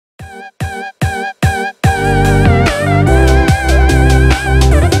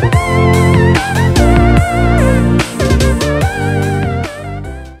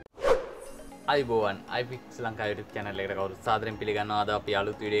I Fix Lanka YouTube channel එකට කවුරුත් සාදරයෙන් පිළිගන්නවා. අද අපි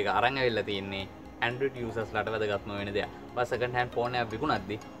අලුත් වීඩියෝ එකක් අරන් ඇවිල්ලා තියෙන්නේ Android users ලට වැදගත්ම වෙන දෙයක්. ඔය second hand phone එකක්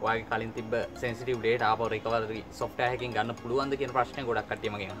විකුණද්දි ඔයාගේ කලින් තිබ්බ sensitive data ආපහු recovery software එකකින් ගන්න පුළුවන්ද කියන ප්‍රශ්නේ ගොඩක්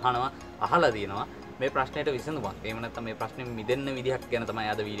කට්ටිය මගෙන් අහනවා. අහලා තියෙනවා. මේ ප්‍රශ්නෙට විසඳුමක්. එහෙම නැත්නම් මේ ප්‍රශ්නේ මිදෙන්න විදිහක් ගැන තමයි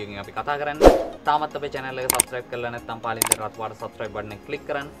අද වීඩියෝ එකෙන් අපි කතා කරන්නේ. තාමත් අපේ channel එක subscribe කරලා නැත්නම් පාලින් දෙන රතු පාට subscribe button එක click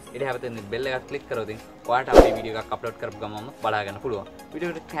කරන්න. ඊට හැවතෙන් bell එකක් click කරොත් ඔයාලට අපේ වීඩියෝ එකක් upload කරපු ගමන්ම බලා ගන්න පුළුවන්.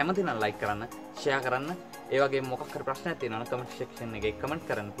 වීඩියෝ එකට කැමති නම් like කරන්න, share කරන්න. ඒ වගේම මොකක් හරි ප්‍රශ්නයක් තියෙනවා නම් comment section එකේ comment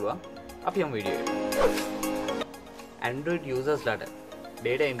කරන්න පුළුවන්. අපි යමු වීඩියෝ එකට. Android users ලට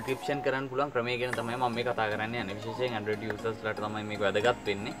data encryption කරන්න පුළුවන් ක්‍රමය ගැන තමයි මම මේ කතා කරන්න යන්නේ. විශේෂයෙන් Android users ලට තමයි මේක වැදගත්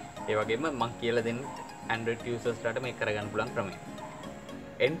වෙන්නේ. ඒ වගේම මම කියලා දෙන්නේ Android users ලට මේක කරගන්න පුළුවන් ක්‍රමය.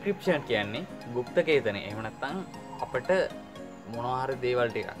 Encryption කියන්නේ গুপ্তකේතනය. එහෙම නැත්නම් අපිට මොනවා හරි දේවල්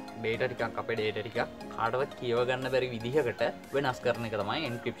ටිකක්, data ටිකක්, අපේ data ටිකක් කාටවත් කියව ගන්න බැරි විදිහකට වෙනස් කරන එක තමයි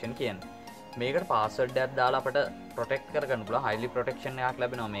encryption කියන්නේ. මේකට password එකක් දාලා අපිට protect කරගන්න පුළුවන්. highly protection එකක්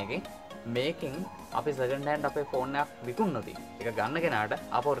ලැබෙනවා මේකෙන්. මේකෙන් අපි second hand අපේ phone එකක් විකුණනොත් ඒක ගන්න කෙනාට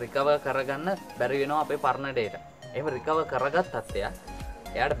අපෝ recover කරගන්න බැරි වෙනවා අපේ පරණ data. එහෙම recover කරගත්තත්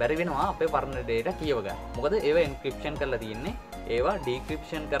එයාට බැරි වෙනවා අපේ පරණ data කියව ගන්න. මොකද ඒවා encryption කරලා තියෙන්නේ. ඒවා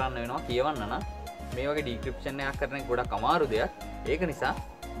decryption කරන්න වෙනවා කියවන්න නම් මේ වගේ decryption එකක් කරන එක ගොඩක් අමාරු දෙයක්. ඒක නිසා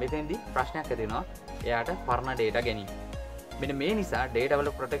මෙතෙන්දී ප්‍රශ්නයක් ඇති වෙනවා එයාට පරණ data ගැනීම. මෙන්න මේ නිසා data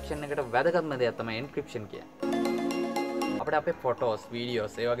වල protection එකට වැදගත්ම දෙයක් තමයි encryption කියන්නේ. අපිට අපේ photos,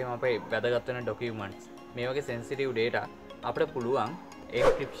 videos, ඒ වගේම අපේ වැදගත් වෙන documents, මේ වගේ sensitive data අපිට පුළුවන්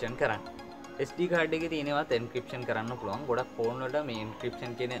encryption කරන්න. SD card එකේ තියෙනවත් encryption කරන්න පුළුවන්. ගොඩක් phone වල මේ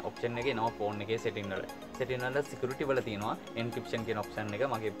encryption කියන option එක එනවා phone එකේ setting වල. setting වල security වල තියෙනවා encryption කියන option එක.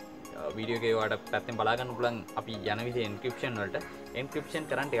 මගේ වීඩියෝ එකේ ඔයාලට පැත්තෙන් බලා ගන්න පුළුවන් අපි යන විදිහේ encryption වලට. encryption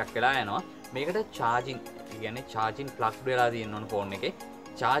කරන්න ටිකක් වෙලා යනවා. මේකට charging, ඒ කියන්නේ charging plug වෙලා තියෙන්න ඕන phone එකේ.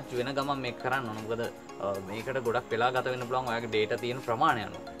 charge වෙන ගමන් මේක කරන්න ඕන. මොකද මේකට ගොඩක් වෙලා ගත වෙන්න පුළුවන් ඔයාගේ data තියෙන ප්‍රමාණය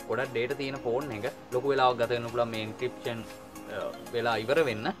අනුව. ගොඩක් data තියෙන phone එක ලොකු වෙලාවක් ගත වෙන්න පුළුවන් මේ encryption වෙලා ඉවර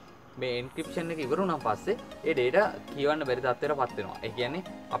වෙන්න. මේ encryption එක ඉවර වුණාන් පස්සේ ඒ data කියවන්න බැරි තත්ත්වයකටපත් වෙනවා. ඒ කියන්නේ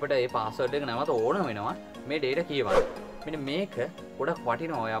අපිට ඒ password එක නැවත ඕන වෙනවා මේ data කියවන්න. මෙන්න මේක ගොඩක්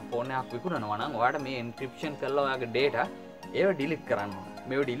වටිනවා. ඔයා phone එකක් විකුණනවා නම් ඔයාට මේ encryption කරලා ඔයාගේ data ඒව delete කරන්න ඕන.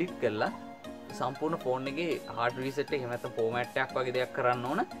 මේව delete කරලා සම්පූර්ණ phone එකේ hard reset එක එහෙම නැත්නම් format එකක් වගේ දෙයක් කරන්න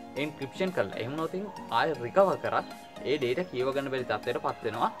ඕන encryption කරලා. එහෙම නැත්නම් ආයෙ recover කරත් ඒ data කියව ගන්න බැරි තත්ත්වයකටපත්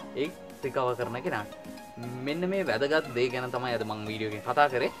වෙනවා ඒ recover කරන කෙනාට. මෙන්න මේ වැදගත් දේ ගැන තමයි අද මම වීඩියෝ එකේ කතා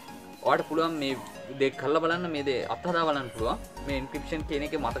කරේ. ඔයාලට පුළුවන් මේ දේ කරලා බලන්න, මේ දේ අත්හදා බලන්න පුළුවන්. මේ encryption කියන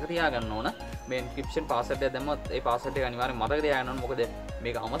එකේ මතක තියාගන්න ඕන. මේ encryption password එක දැම්මොත් ඒ password එක අනිවාර්යෙන් මතක තියාගන්න ඕන. මොකද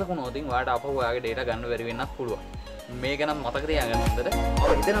මේක අමතක වුණොත් ඔයාලට අපහු ඔයාගේ data ගන්න බැරි වෙන්නත් පුළුවන්. මේක නම් මතක තියාගන්න හොඳට.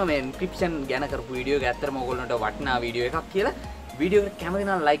 මම හිතනවා මේ encryption ගැන කරපු වීඩියෝ එක ඇත්තටම ඔයගොල්ලන්ට වටිනා වීඩියෝ එකක් කියලා. වීඩියෝ එක කැමති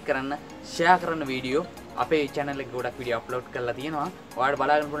නම් like කරන්න, share කරන්න වීඩියෝ. අපේ channel එකේ ගොඩක් වීඩියෝ upload කරලා තියෙනවා. ඔයාලට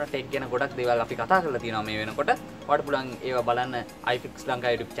බලන්න පුළුවන් tech ගැන ගොඩක් දේවල් අපි කතා කරලා තියෙනවා මේ වෙනකොට. ඔයාලට පුළුවන් ඒවා බලන්න I Fix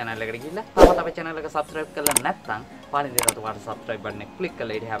Lanka YouTube channel එකට ගිහිල්ලා. තාමත් අපේ channel එක subscribe කරලා නැත්නම් පාලින් දෙන රතු පාට subscribe button එක click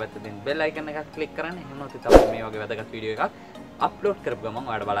කරලා ඊට හැබැයි bell icon එකක් click කරන්න. එහෙම නැත්නම් තමයි මේ වගේ වැදගත් වීඩියෝ එකක් upload කරපු ගමන්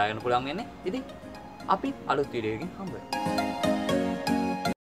ඔයාලට බලා ගන්න පුළුවන් වෙන්නේ. ඉතින් අපි අලුත් වීඩියෝ එකකින් හම්බ වෙමු.